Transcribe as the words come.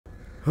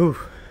Whew.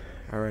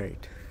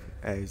 Alright,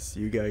 as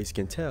you guys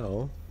can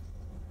tell,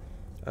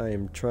 I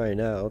am trying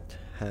out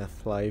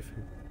Half-Life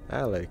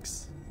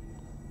Alyx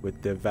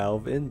with the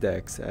Valve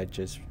Index I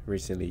just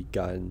recently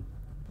gotten.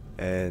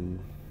 And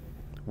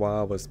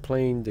while I was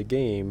playing the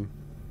game,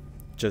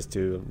 just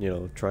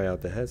to, try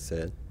out the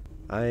headset,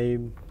 I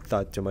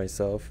thought to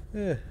myself,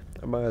 I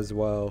might as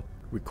well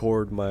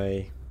record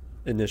my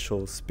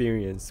initial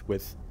experience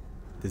with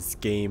this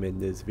game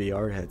and this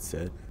VR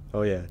headset.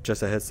 Oh yeah,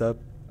 just a heads up,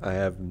 I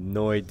have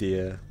no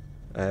idea,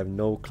 I have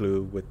no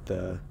clue with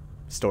the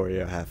story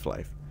of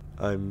Half-Life.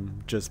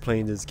 I'm just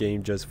playing this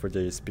game just for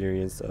the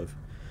experience of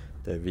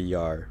the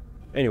VR.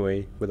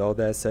 Anyway, with all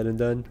that said and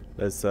done,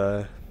 let's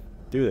do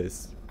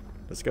this.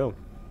 Let's go.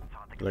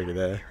 Look at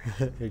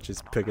that. I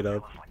just pick it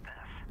up.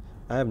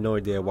 I have no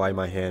idea why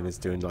my hand is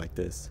doing like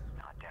this.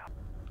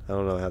 I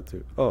don't know how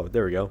to. Oh,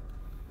 there we go.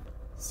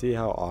 See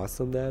how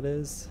awesome that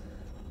is?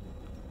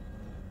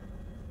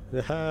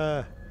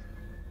 Haha.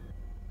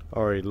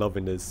 Already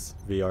loving this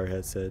VR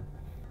headset.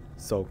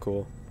 So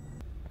cool.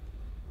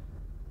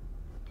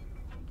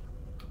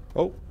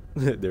 Oh,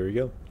 there we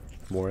go.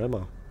 More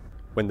ammo.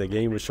 When the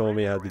game was showing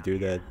me how to do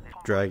that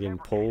dragon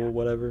pole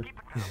whatever,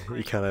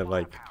 it kind of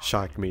like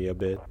shocked me a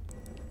bit.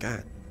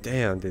 God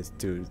damn, this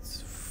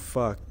dude's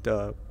fucked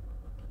up.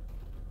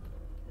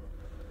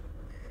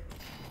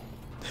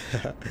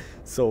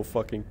 So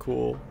fucking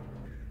cool.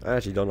 I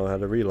actually don't know how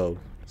to reload,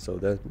 so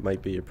that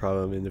might be a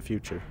problem in the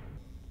future.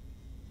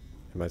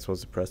 Am I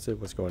supposed to press it?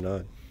 What's going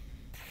on?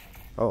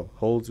 Oh,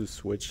 hold to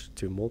switch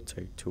to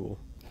multi-tool.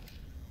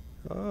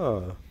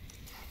 Oh.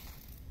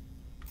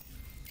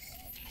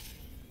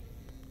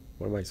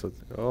 What am I supposed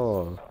to...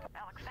 Oh.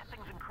 Alyx, that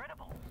thing's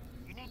incredible.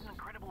 You need an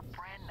incredible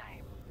brand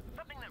name.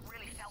 Something that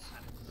really sells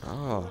it.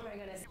 Oh.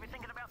 You were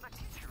thinking about the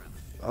future of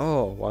it.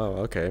 Oh, wow,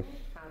 okay.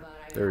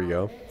 There we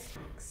go.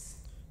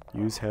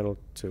 Use handle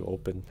to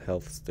open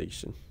health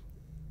station.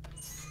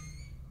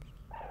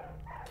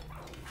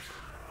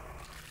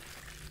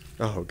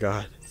 Oh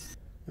god.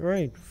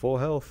 Alright, full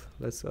health.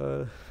 Let's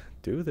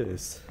do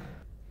this.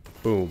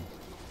 Boom.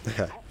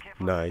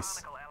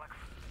 Nice.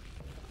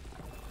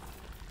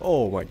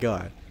 Oh my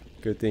god.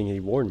 Good thing he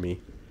warned me.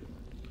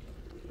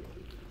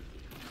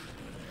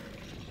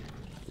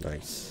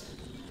 Nice.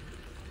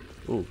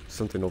 Ooh,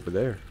 something over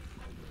there.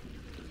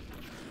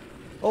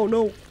 Oh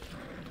no!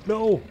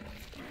 No!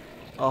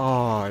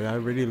 Oh, did I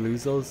really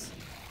lose those?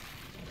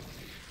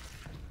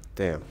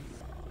 Damn.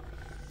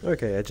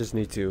 Okay, I just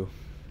need to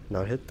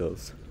not hit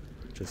those.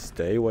 Just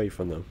stay away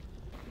from them.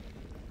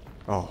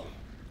 Oh,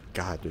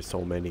 god, there's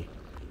so many.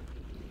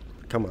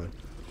 Come on.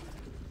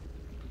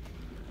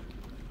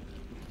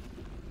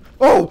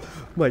 Oh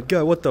my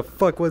god, what the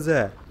fuck was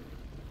that?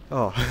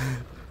 Oh,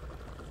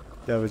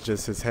 that was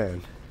just his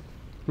hand.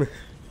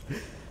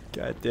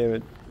 God damn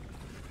it.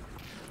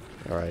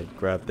 Alright,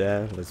 grab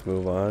that. Let's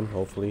move on,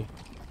 hopefully.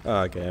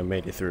 Oh, okay, I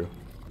made it through.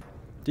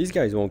 These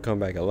guys won't come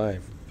back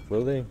alive,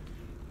 will they?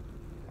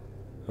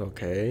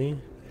 Okay.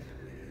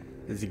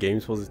 Is the game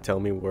supposed to tell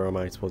me where am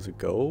I supposed to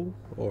go?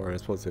 Or am I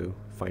supposed to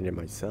find it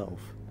myself?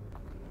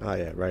 Ah,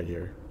 yeah, right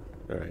here.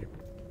 Alright.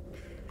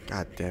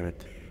 God damn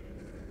it.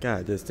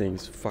 God, this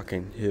thing's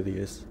fucking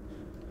hideous.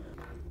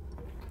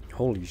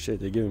 Holy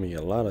shit, they're giving me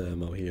a lot of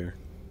ammo here.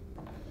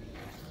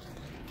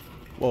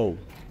 Whoa.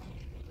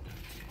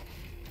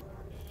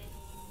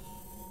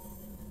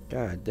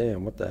 God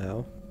damn, what the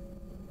hell?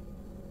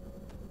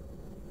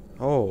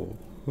 Oh.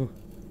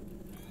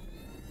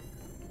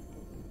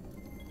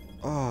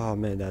 Oh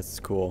man, that's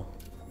cool.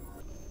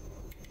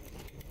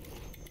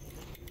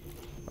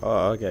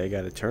 Oh, okay, I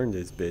gotta turn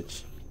this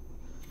bitch.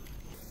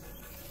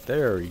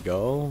 There we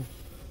go.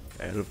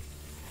 And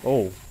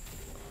oh.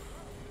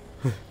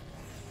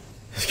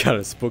 This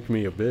kinda spooked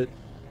me a bit.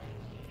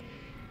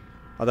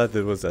 I thought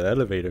this was an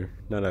elevator,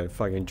 not a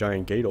fucking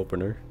giant gate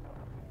opener.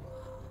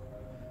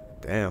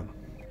 Damn.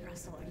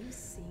 Russell, are you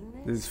seeing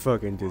this? This is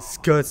fucking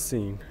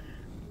disgusting.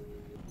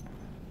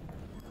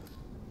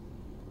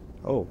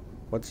 Oh,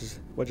 what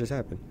just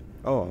happened?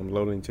 Oh, I'm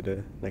loading to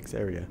the next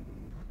area.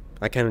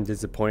 I kind of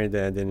disappointed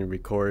that I didn't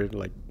record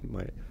like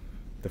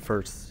the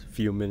first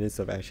few minutes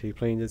of actually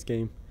playing this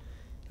game,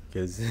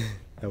 because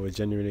I was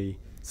genuinely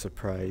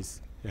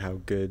surprised at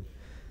how good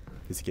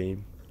this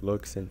game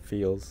looks and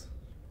feels.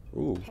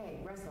 Ooh, Hey,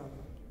 Russell.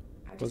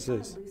 I what's just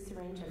found this? a loose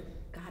syringe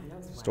of God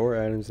knows what.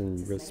 Store items in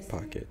Is this wrist medicine?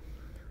 pocket.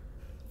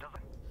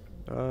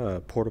 Ah,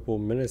 portable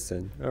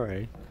medicine.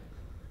 Alright.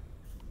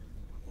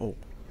 Oh.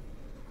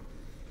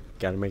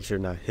 Gotta make sure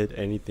not hit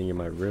anything in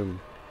my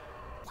room.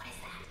 What is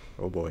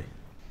that? Oh boy.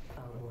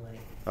 Oh boy.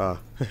 Ah.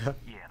 Yeah,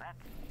 that's...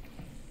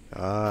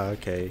 Ah,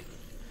 okay.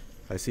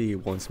 I see he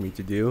wants me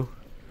to do.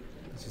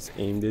 Let's just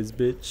aim this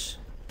bitch.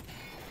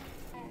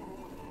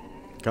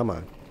 Come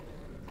on.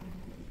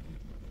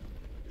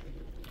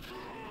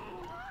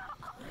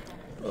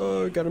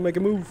 Oh, gotta make a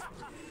move.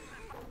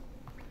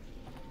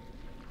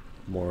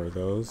 More of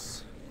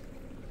those.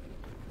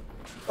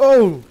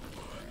 Oh!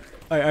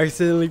 I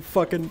accidentally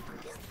fucking...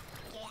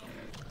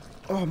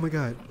 Oh my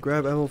god.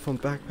 Grab ammo from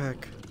backpack.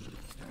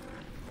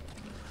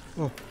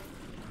 Oh.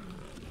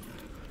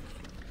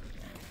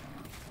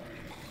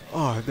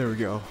 Oh, there we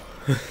go.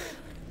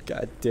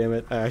 God damn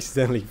it. I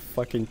accidentally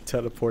fucking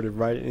teleported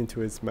right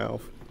into his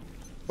mouth.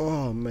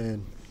 Oh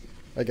man.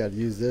 I gotta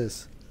use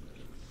this.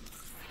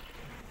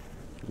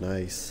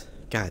 Nice.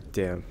 God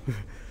damn.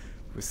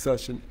 Was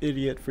such an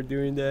idiot for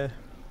doing that.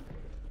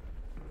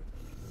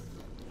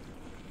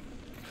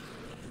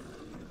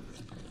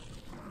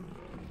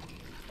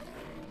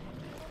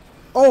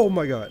 Oh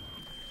my god.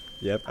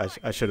 Yep,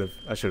 I should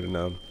have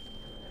known.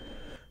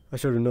 I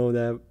should have known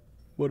that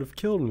would have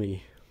killed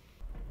me.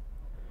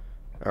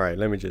 Alright,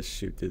 let me just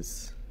shoot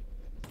this.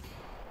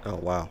 Oh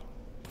wow.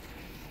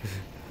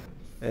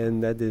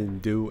 And that didn't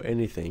do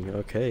anything.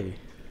 Okay.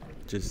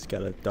 Just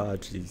gotta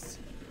dodge these.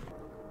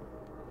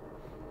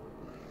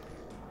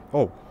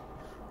 Oh.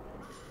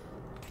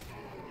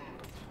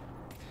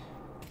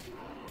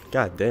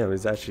 God damn,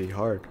 it's actually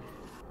hard.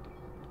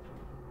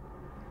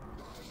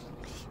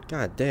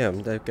 God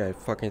damn, that guy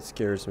fucking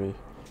scares me.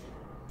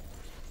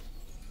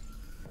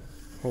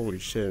 Holy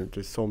shit,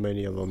 there's so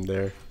many of them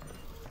there.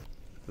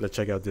 Let's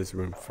check out this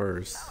room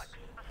first. Alyx, this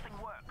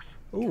thing works.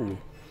 Ooh.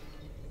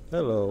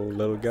 Hello,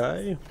 little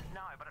guy.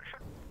 No, but it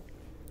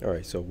should.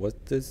 Alright, so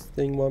what this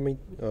thing want me?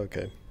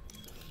 Okay.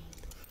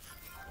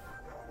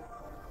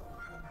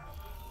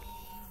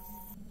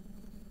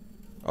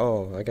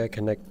 Oh, I gotta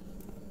connect.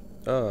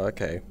 Oh,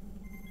 okay.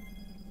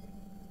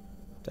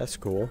 That's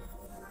cool.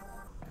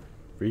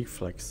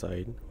 Reflex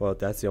sight. Well,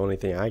 that's the only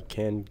thing I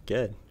can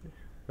get.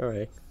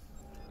 Alright.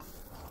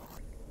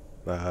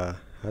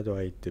 How do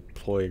I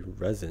deploy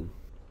resin?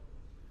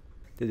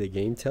 Did the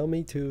game tell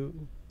me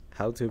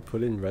how to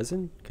put in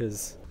resin?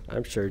 Cause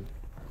I'm sure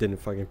didn't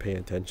fucking pay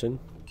attention.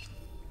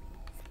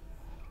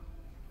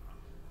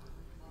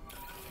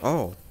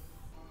 Oh.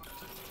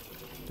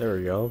 There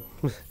we go.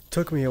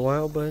 Took me a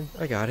while, but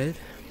I got it.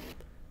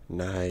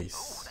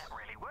 Nice. Oh, that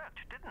really worked,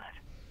 didn't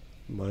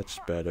it?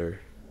 Much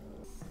better.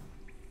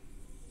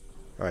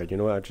 Alright, you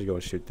know what? I'm just gonna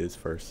shoot this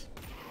first.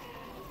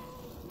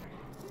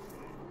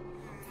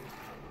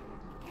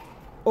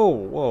 Oh,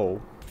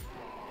 whoa.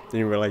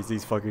 Didn't realize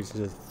these fuckers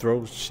just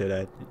throw shit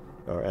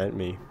at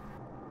me.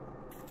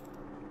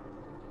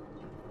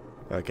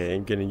 Okay,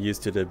 I'm getting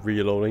used to the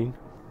reloading.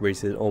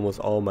 Wasted almost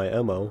all my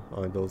ammo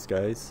on those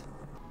guys.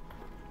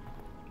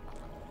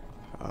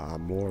 Ah,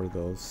 more of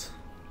those.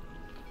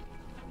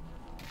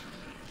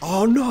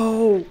 Oh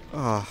no!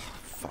 Ah,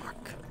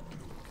 fuck.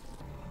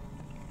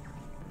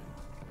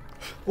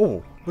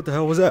 Oh, what the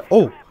hell was that?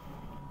 Oh!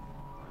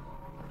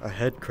 A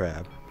head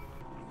crab.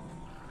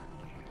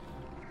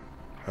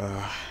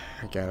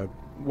 I gotta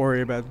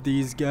worry about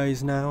these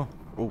guys now.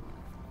 Oh,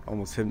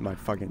 almost hit my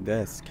fucking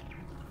desk.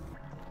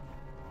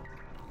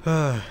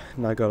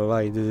 Not gonna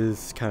lie, this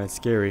is kind of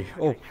scary.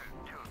 Oh.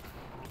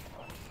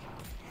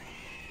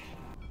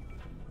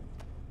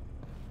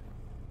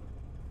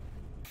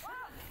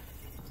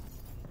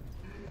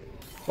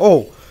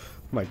 Oh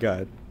my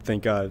god,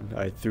 thank god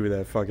I threw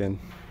that fucking...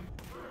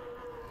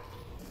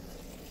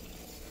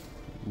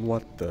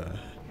 What the...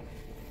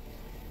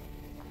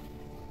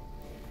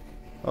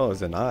 Oh,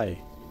 it's an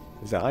eye.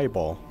 It's an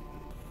eyeball.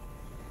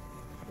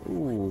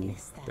 Ooh,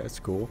 that's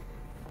cool.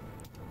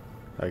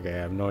 Okay, I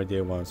have no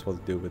idea what I'm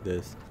supposed to do with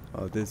this.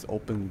 Oh, this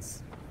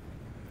opens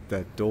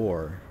that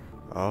door.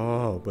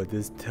 Oh, but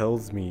this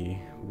tells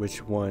me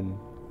which one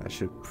I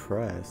should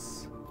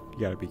press. You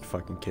gotta be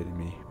fucking kidding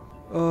me.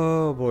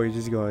 Oh boy, this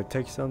is gonna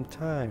take some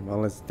time.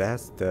 Unless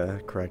that's the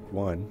correct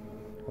one.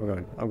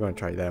 I'm gonna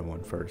try that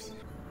one first.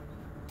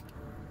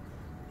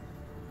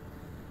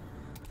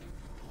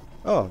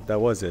 Oh, that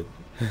was it.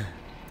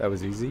 That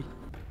was easy.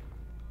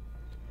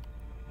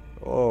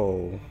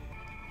 Oh,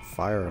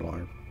 fire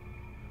alarm.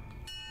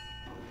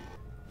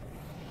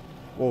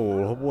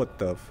 Oh, what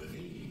the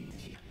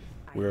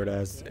weird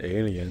ass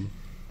alien.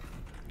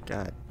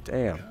 God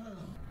damn.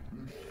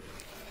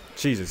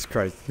 Jesus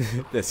Christ,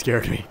 that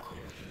scared me.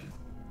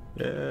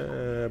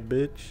 Yeah,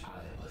 bitch.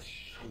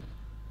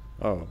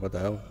 Oh, what the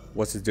hell?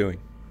 What's it doing?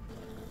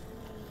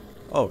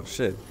 Oh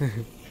shit.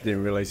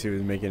 Didn't realize he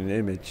was making an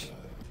image.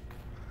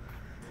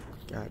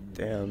 God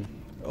damn.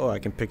 Oh, I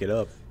can pick it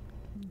up.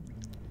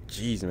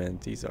 Jeez, man,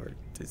 these are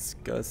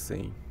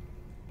disgusting.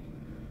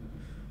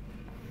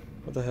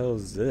 What the hell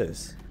is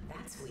this?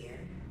 That's weird.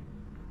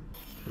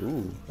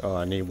 Ooh. Oh,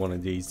 I need one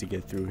of these to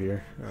get through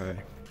here. Alright.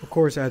 Of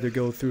course, I had to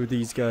go through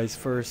these guys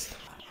first.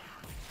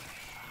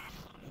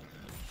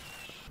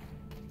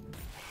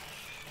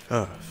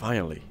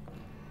 Finally.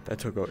 That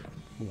took a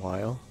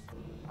while.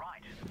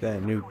 Right. Is that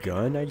a new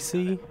gun I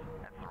see?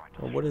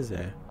 Oh, what is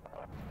that?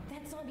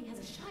 That zombie has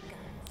a shotgun.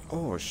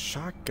 Oh, a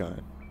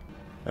shotgun.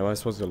 Am I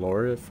supposed to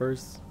lower it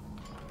first?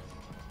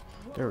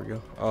 There we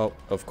go. Oh,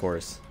 of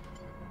course.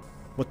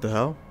 What the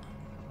hell?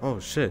 Oh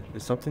shit,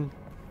 is something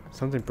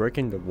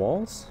breaking the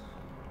walls?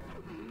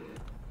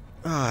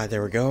 Ah,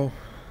 there we go.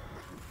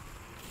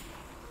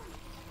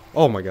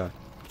 Oh my god.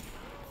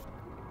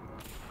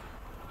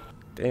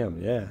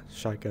 Damn, yeah,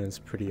 shotgun is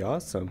pretty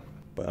awesome.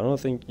 But I don't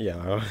think,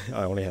 yeah,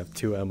 I only have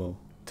 2 ammo,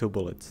 2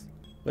 bullets.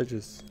 Let's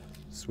just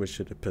switch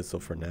to the pistol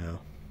for now.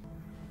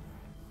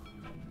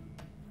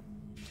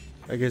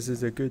 I guess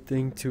it's a good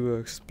thing to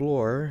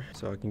explore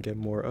so I can get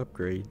more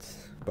upgrades.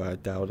 But I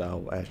doubt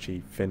I'll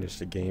actually finish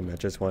the game. I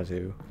just want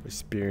to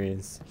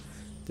experience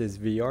this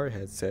VR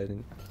headset.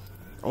 And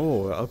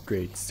oh,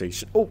 upgrade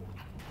station. Oh!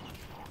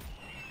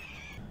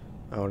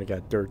 I only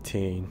got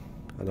 13.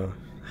 I don't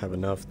have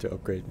enough to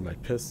upgrade my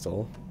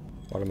pistol.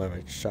 What am I,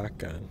 my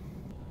shotgun?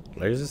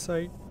 Laser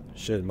sight?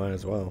 Shit, might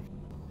as well.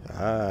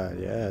 Ah,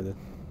 yeah,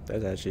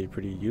 that's actually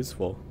pretty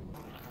useful.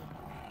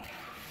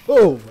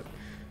 Oh!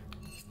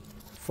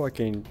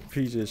 Fucking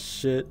piece of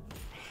shit.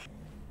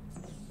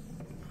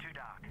 Too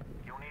dark.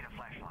 You'll need a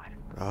flashlight.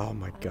 Oh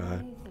my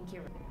god. I think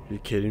you're You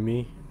kidding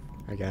me?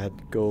 I gotta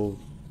go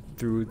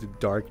through the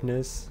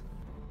darkness.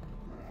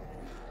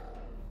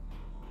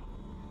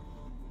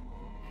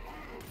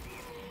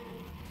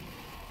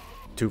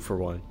 Two for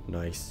one.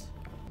 Nice.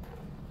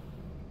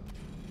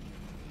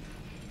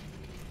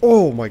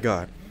 Oh my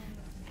god.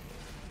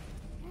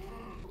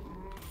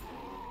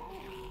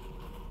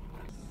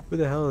 What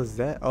the hell is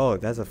that? Oh,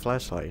 that's a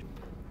flashlight.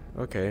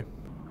 Okay.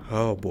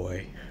 Oh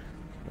boy.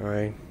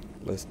 Alright,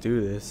 let's do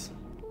this.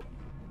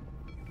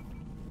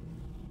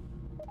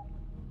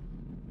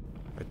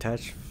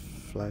 Attach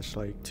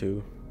flashlight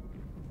to.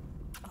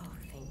 Oh,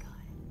 thank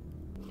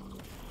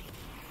God.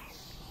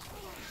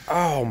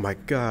 Oh my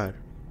god.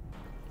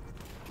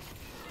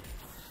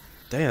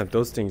 Damn,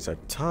 those things are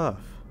tough.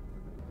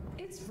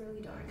 It's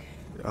really dark.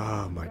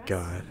 Oh my Russ,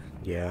 god.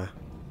 Yeah.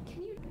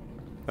 Can you?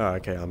 Oh,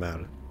 okay, I'm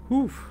out.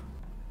 Whew.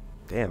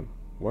 Damn.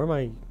 Where am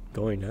I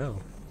going now?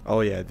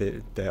 Oh yeah,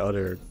 the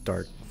other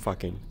dark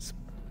fucking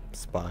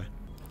spot.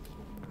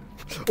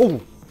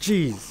 Oh,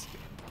 jeez.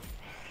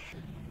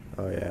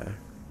 Oh yeah.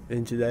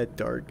 Into that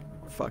dark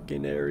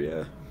fucking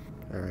area.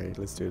 Alright,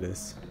 let's do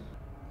this.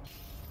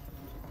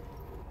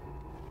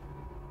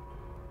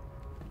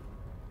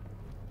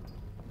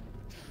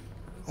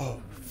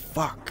 Oh,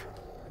 fuck.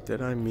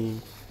 Did I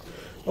mean...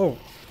 Oh.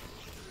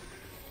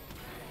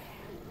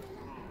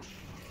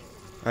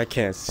 I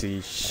can't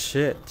see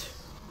shit.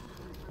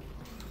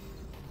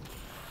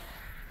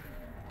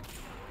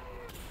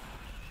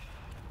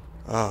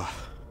 Ah,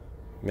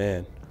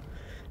 man.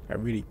 I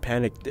really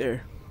panicked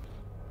there.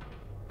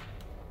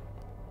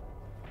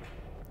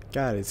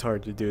 God, it's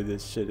hard to do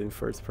this shit in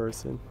first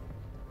person.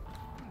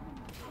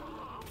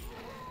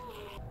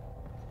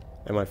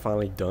 Am I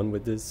finally done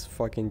with this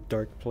fucking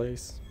dark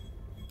place?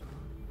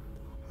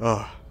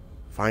 Ah,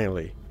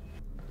 finally.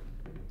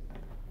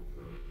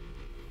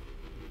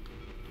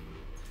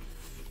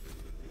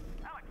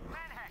 Alex,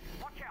 manhack!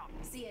 Watch out!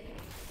 See it?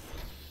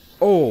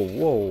 Oh,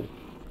 whoa.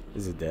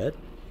 Is it dead?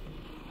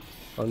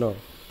 Oh no.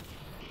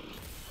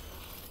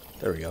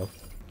 There we go.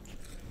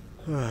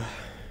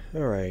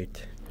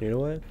 Alright. You know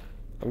what?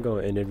 I'm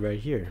gonna end it right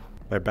here.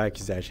 My back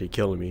is actually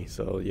killing me,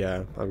 so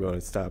yeah, I'm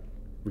gonna stop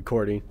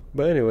recording.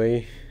 But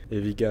anyway,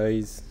 if you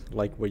guys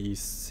like what you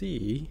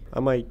see, I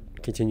might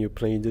continue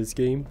playing this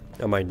game.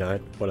 I might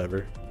not,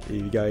 whatever. If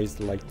you guys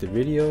liked the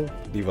video,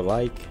 leave a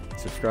like,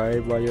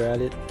 subscribe while you're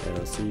at it, and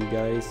I'll see you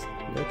guys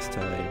next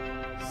time.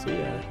 See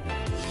ya.